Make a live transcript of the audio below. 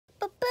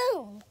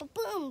Boom,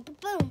 ba-boom,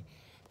 ba-boom.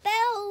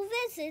 Belle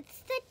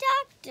visits the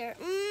doctor.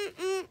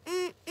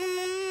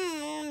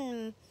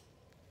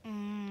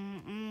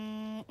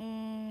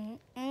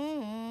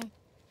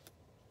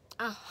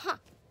 Uh-huh.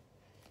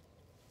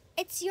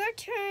 It's your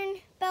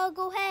turn, Belle.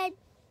 Go ahead.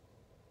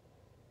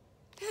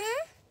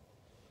 Huh?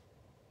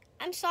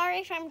 I'm sorry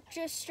if I'm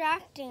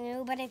distracting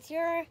you, but it's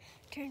your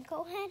turn.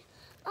 Go ahead.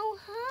 Oh,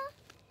 huh?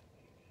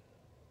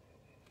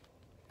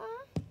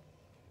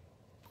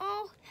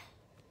 Oh,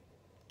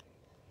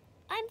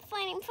 I'm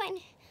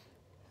fine.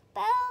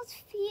 Belle's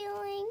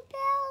feeling.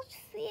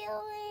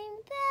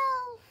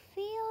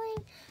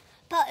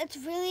 But it's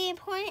really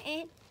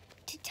important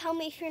to tell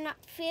me if you're not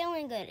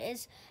feeling good.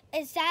 Is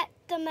that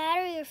the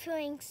matter? You're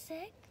feeling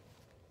sick?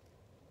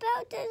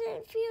 Belle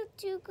doesn't feel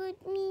too good,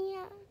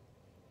 Mia.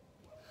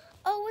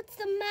 Oh, what's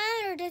the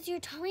matter? Does your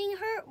tongue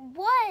hurt?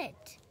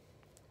 What?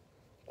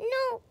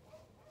 No.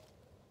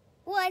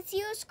 Well, it's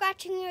you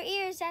scratching your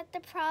ear. Is that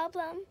the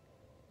problem?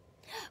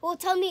 Well,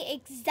 tell me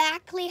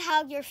exactly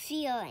how you're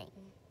feeling.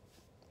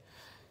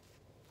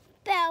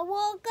 Belle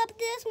woke up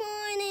this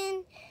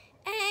morning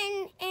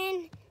and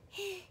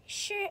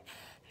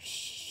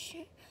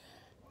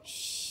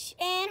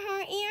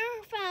her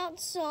ear felt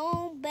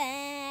so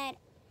bad.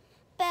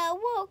 Belle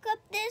woke up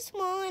this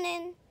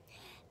morning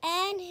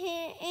and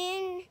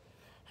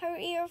her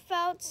ear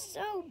felt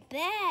so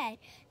bad.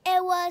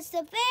 It was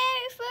the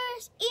very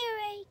first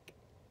earache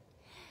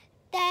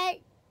that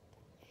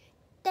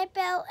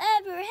Belle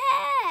ever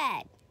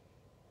had.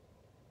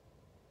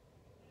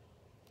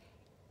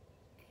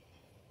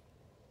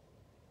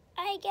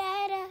 I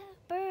got a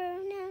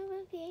burn of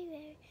a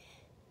fever,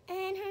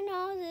 and her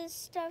nose is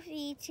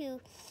stuffy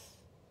too.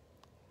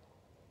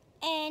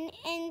 And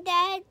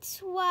that's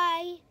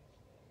why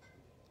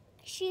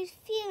she's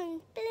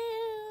feeling blue.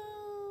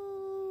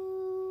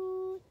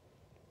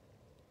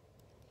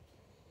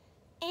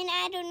 And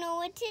I don't know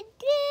what to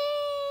do.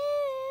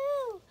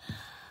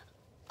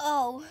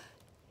 Oh,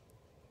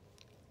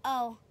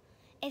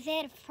 if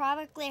it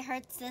probably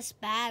hurts this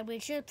bad, we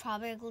should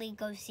probably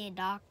go see a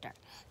doctor.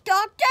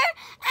 Doctor?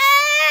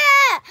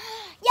 Ah!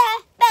 Yeah,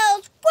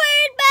 Belle's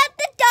worried about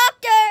the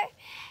doctor,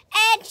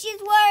 and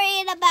she's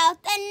worried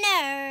about the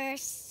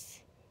nurse.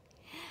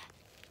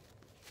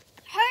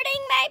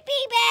 Hurting might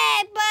be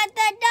bad, but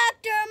the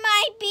doctor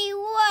might be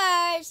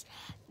worse.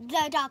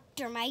 The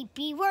doctor might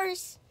be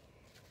worse.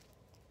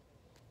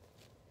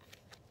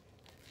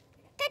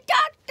 The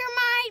doctor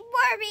might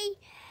worry.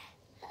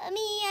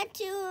 Mia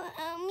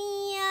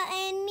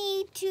and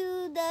me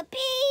to the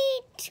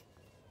beat.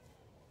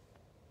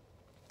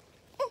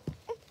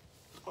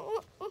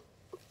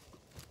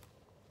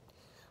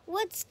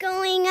 What's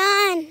going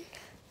on?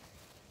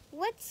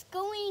 What's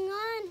going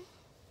on?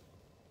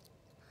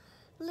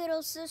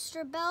 Little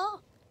sister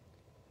Belle?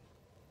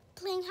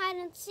 Playing hide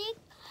and seek?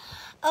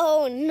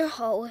 Oh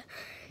no.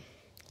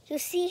 You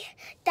see,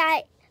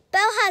 that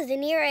Belle has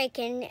an earache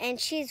and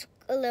she's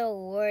a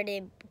little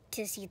worried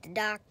to see the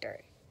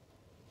doctor.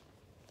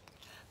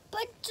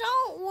 But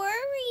don't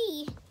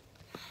worry,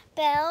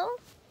 Belle.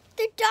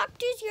 The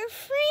doctor's your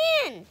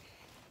friend.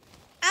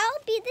 I'll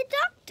be the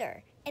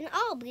doctor, and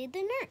I'll be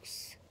the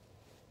nurse.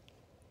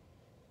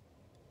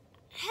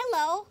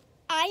 Hello,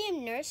 I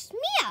am Nurse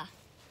Mia.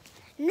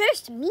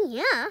 Nurse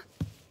Mia?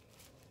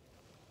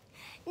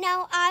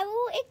 Now I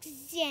will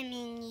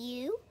examine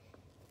you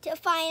to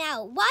find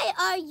out why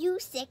are you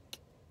sick.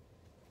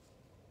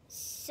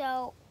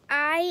 So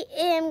I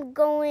am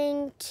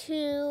going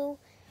to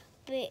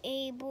be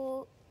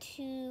able to,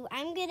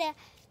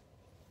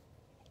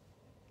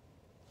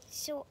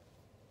 so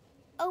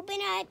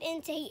open up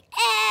and say,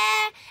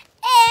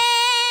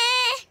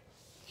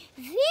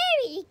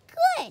 Very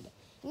good.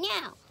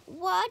 Now,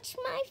 watch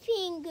my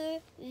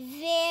finger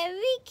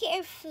very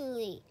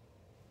carefully.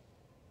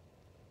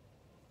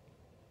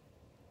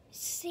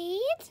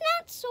 See, it's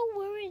not so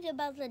worried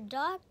about the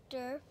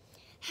doctor.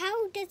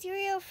 How does your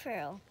ear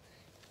feel?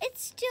 It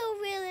still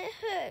really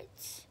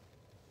hurts.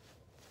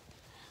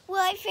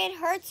 Well, if it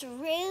hurts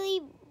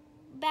really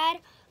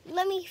bad,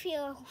 let me feel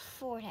your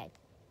forehead.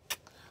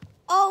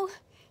 Oh,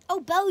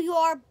 Belle, you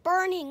are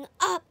burning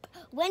up.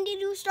 When did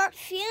you start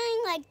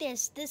feeling like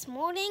this? This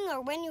morning,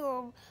 or when you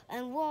were,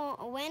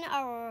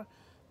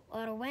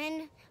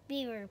 when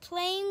we were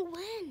playing?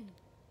 When?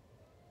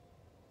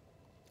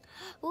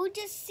 We'll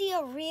just see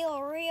a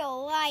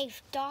real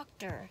life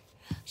doctor.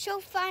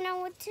 She'll find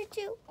out what to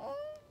do.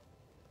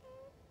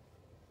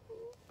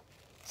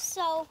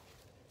 So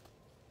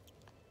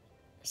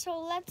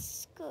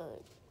let's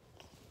go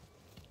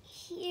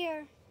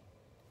here.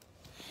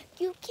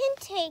 You can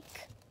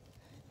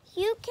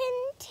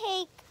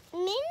take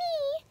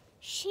Minnie.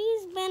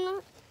 She's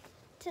been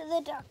to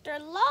the doctor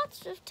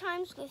lots of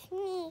times with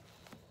me.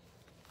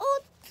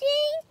 Oh,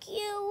 thank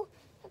you,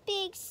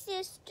 big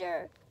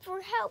sister,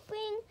 for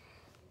helping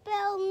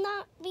Belle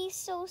not be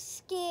so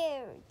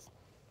scared.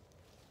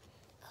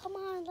 Come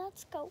on,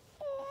 let's go.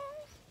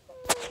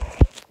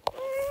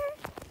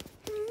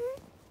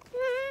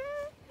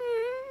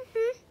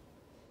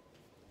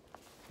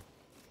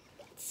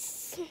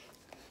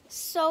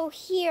 So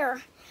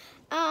here,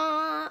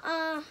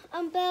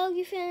 Belle,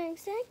 you feeling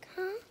sick,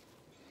 huh?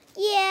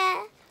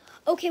 Yeah.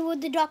 Okay, well,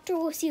 the doctor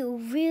will see you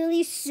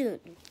really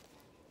soon.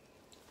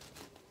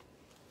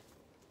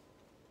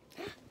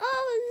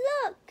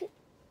 Oh, look,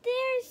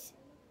 there's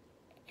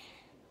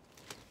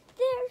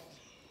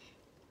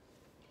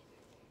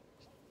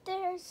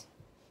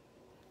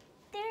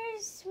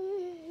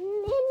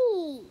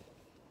Minnie.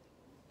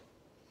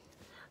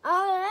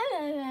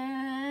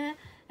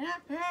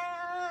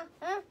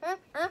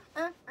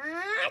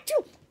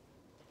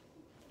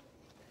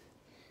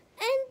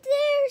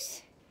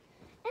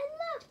 And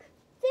look,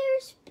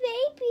 there's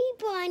baby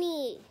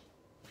bunny.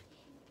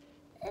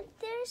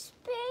 There's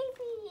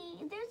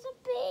baby. There's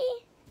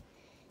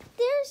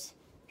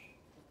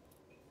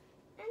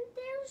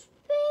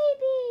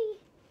baby.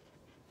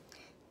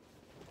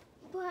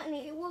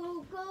 Bunny,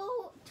 we'll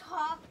go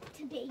talk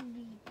to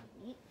baby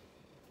bunny.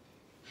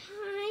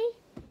 Hi.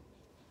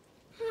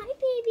 Hi,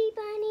 baby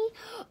bunny.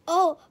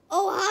 Oh,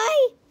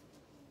 hi.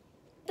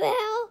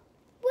 Belle,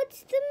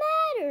 what's the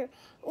matter?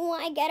 Oh,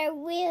 I got a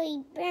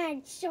really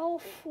bad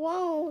sore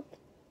throat.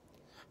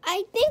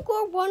 I think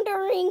we're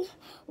wondering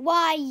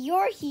why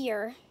you're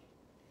here.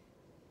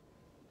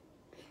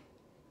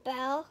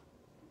 Belle?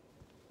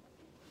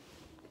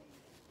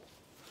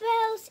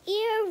 Belle's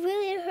ear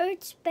really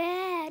hurts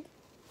bad.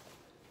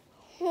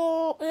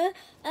 Oh,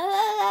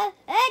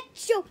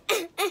 achoo,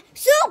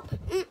 soup!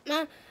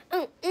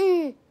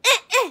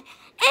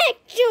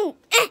 Achoo,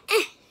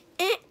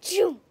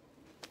 achoo.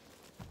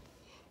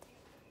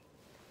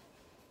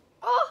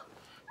 Oh,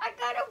 I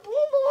got a boo-boo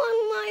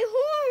on my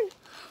horn.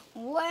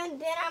 When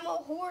then I'm a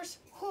horse,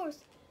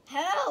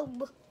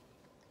 help.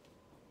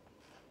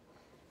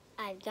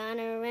 I've got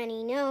a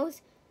runny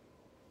nose.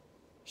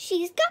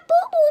 She's got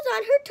boo-boos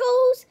on her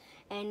toes.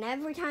 And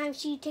every time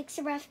she takes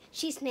a breath,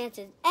 she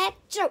sneezes,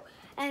 achoo,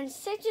 and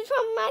snitches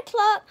from my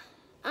claw.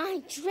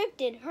 I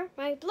drifted, hurt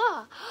my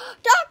blah.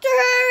 Doctor,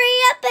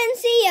 hurry up and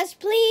see us,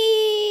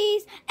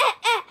 please.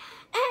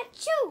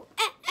 Achoo,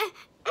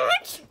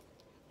 achoo.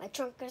 My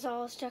trunk is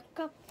all stuck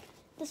up.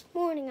 This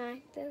morning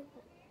I feel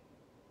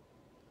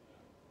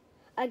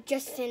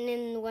adjusting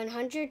in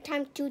 100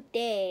 times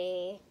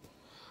today.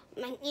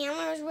 My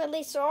arm is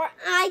really sore.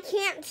 I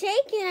can't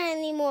take it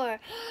anymore.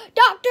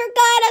 Doctor,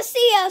 gotta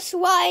see us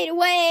right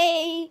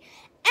away.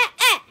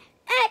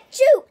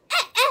 Achoo,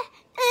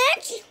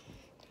 achoo.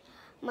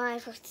 My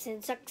foot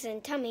sucks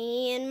in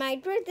tummy, and my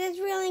breath is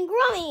really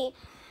grummy.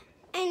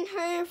 And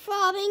her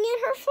throbbing in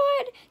her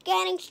foot,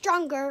 getting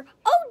stronger.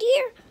 Oh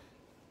dear.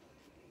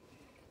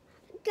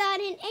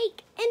 Got an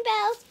ache in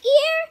Belle's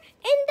ear,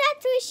 and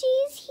that's why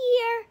she's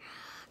here.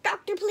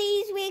 Doctor,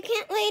 please, we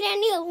can't wait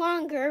any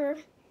longer.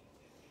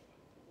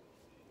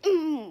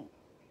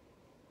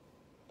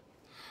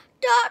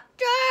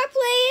 Doctor,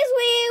 please,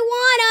 we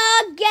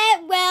wanna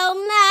get well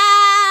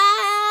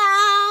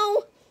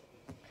now.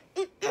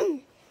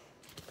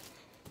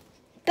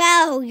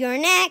 Belle, you're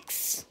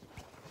next.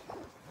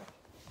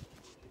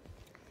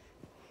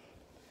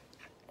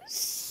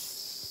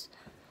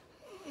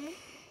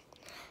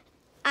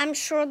 I'm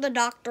sure the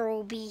doctor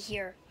will be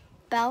here.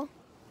 Belle?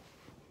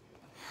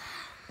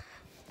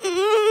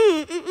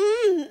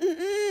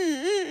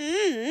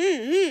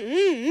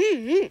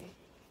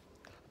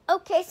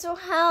 Okay, so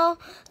how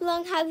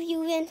long have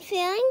you been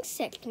feeling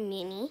sick,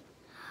 Minnie?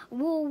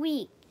 Well,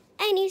 week.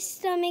 Any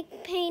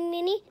stomach pain,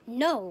 Minnie?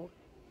 No.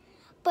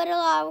 But a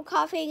lot of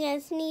coughing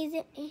and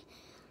sneezing.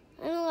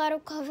 And a lot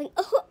of coughing.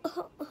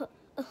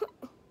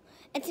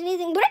 And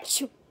sneezing.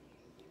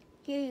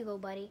 Here you go,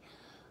 buddy.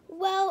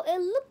 Well, it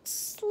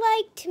looks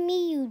like to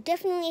me you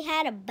definitely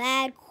had a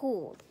bad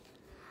cold.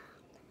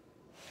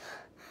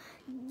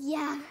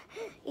 Yeah.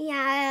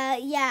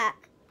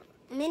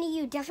 Minnie,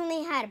 you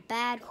definitely had a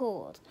bad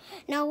cold.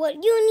 Now,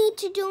 what you need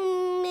to do,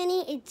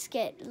 Minnie, is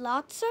get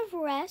lots of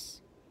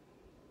rest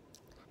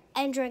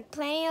and drink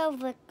plenty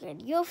of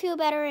liquid. You'll feel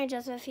better in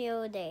just a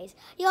few days.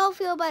 You'll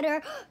feel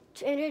better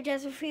in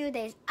just a few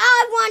days.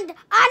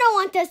 I don't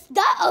want this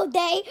all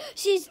day.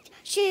 She's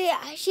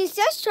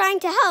just trying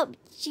to help.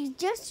 She's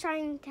just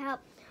trying to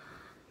help.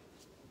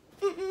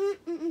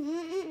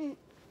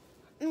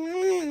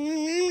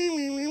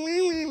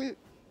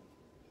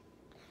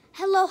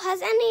 Hello,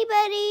 has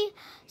anybody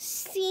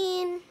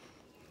seen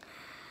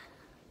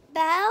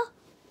Belle?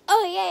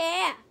 Oh,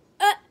 yeah.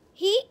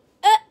 He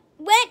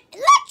went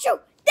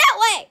that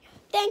way.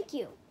 Thank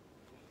you.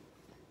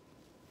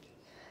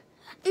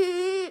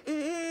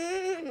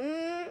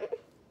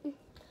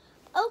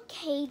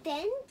 Okay,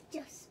 then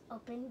just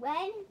open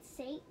wide and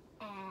say,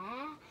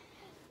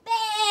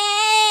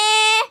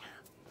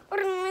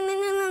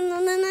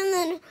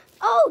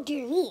 oh,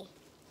 dear me.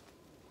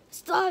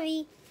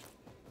 Sorry.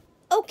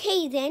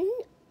 Okay, then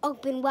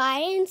open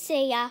wide and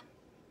say,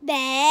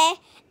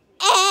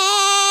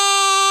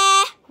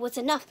 what's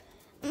enough?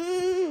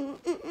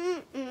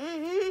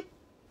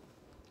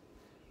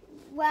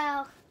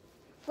 Well,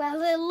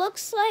 it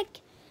looks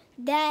like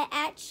that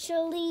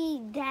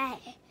actually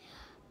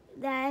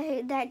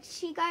that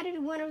she got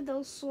in one of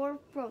those sore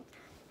throats.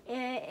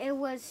 It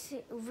was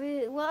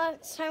really, well,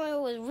 last time it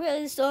was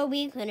really sore,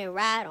 we couldn't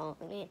ride on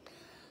it.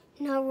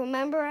 Now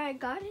remember, I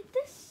got it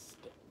this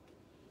stick,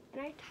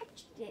 and I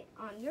touched it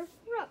on your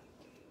throat.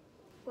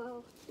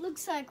 Well,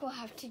 looks like we'll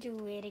have to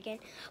do it again.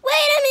 Wait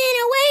a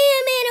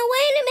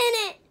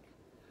minute.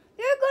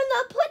 You're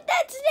gonna put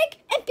that stick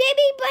in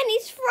Baby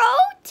Bunny's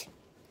throat?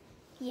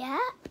 Yeah?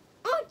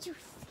 Aren't you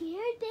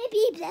scared,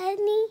 Baby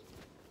Bunny?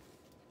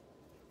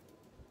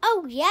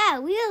 Oh yeah,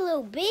 we're a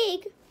little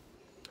big.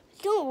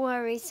 Don't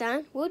worry,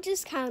 son. We'll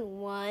just count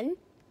 1,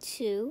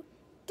 2,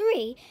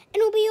 3, and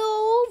it'll be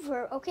all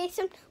over. Okay,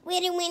 son?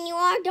 Wait and when you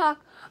are,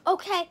 Doc.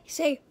 Okay,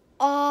 say,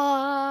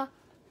 1,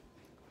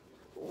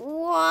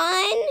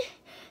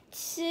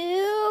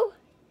 2,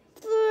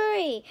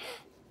 3.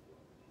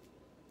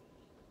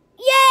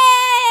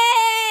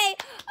 Yay!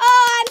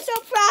 Oh, I'm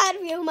so proud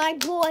of you, my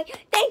boy.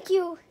 Thank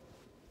you.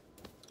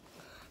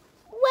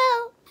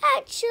 Well,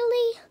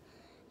 actually,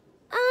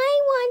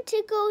 I want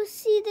to go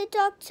see the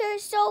doctor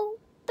so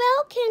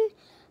Belle can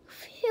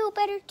feel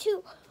better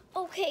too.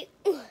 Okay,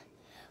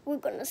 we're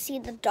gonna see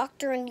the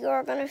doctor and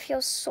you're gonna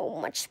feel so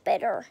much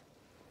better.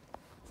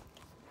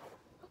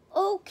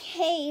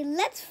 Okay,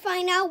 let's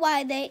find out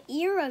why the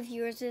ear of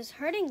yours is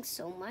hurting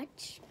so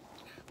much.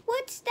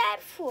 What's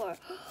that for?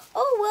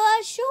 Oh, well,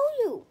 I'll show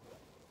you.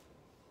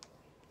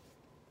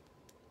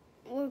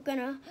 We're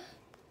gonna...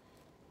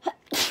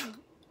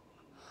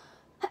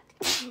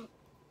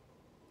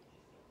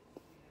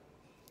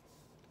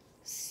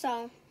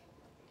 So,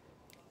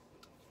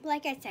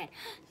 like I said,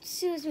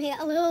 excuse me,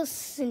 a little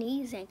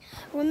sneezing.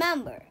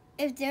 Remember,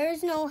 if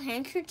there's no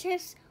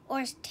handkerchiefs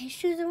or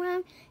tissues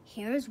around,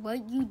 here's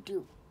what you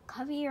do.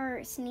 Cover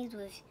your sneeze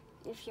with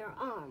your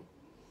arm.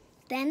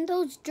 Then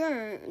those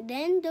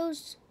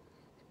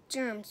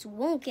germs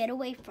won't get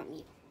away from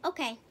you.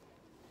 Okay.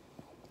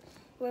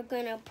 We're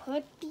gonna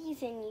put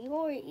these in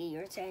your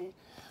ears and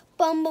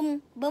bum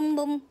bum bum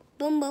bum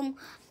bum bum.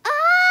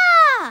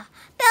 Ah!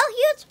 Belle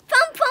hears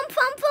thump thump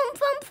thump thump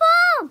thump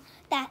thump.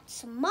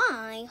 That's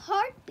my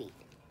heartbeat.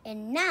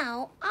 And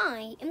now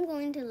I am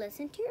going to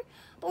listen to your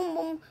boom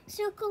boom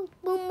circle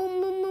boom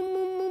boom boom boom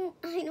boom boom.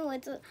 I know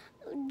it's a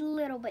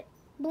little bit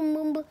boom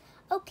boom boom.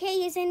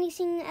 Okay, is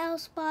anything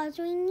else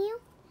bothering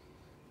you?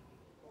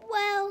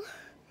 Well,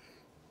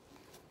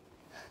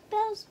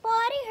 Belle's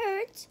body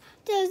hurts.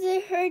 Does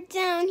it hurt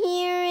down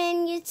here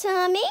in your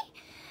tummy?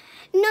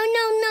 No.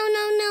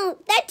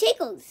 That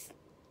tickles.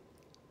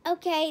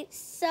 Okay,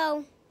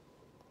 so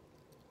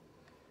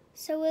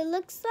it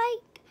looks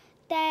like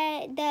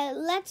that.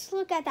 Let's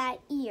look at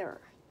that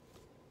ear.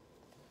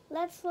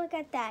 Let's look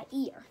at that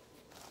ear.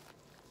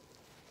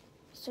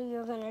 So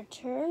you're gonna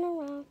turn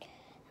around.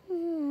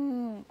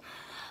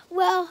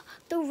 Well,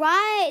 the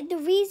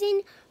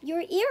reason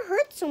your ear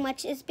hurts so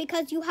much is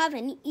because you have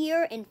an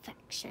ear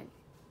infection.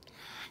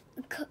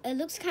 It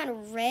looks kind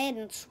of red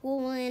and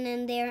swollen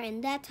in there,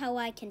 and that's how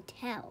I can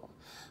tell.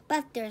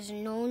 But there's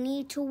no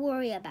need to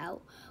worry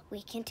about.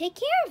 We can take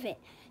care of it,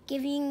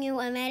 giving you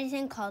a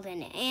medicine called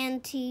an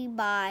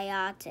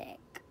antibiotic.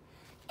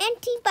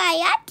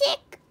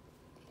 Antibiotic?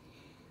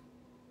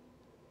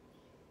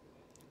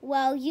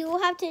 Well, you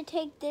have to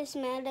take this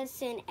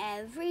medicine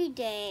every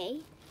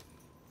day,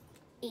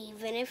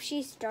 even if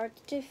she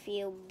starts to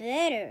feel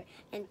better,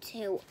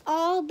 until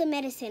all the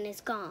medicine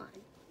is gone.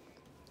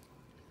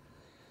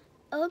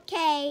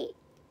 Okay.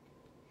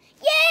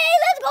 Yay!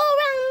 Let's go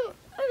around!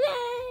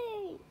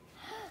 Okay.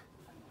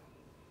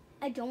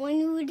 I don't want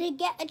you to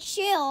get a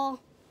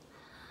chill.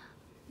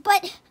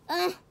 But,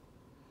 Ernie,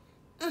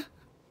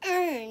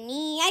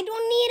 I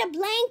don't need a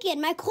blanket.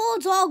 My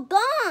cold's all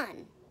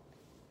gone.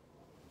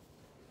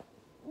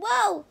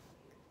 Whoa!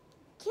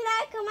 Can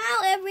I come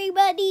out,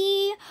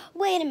 everybody?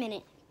 Wait a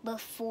minute.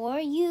 Before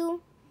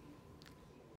you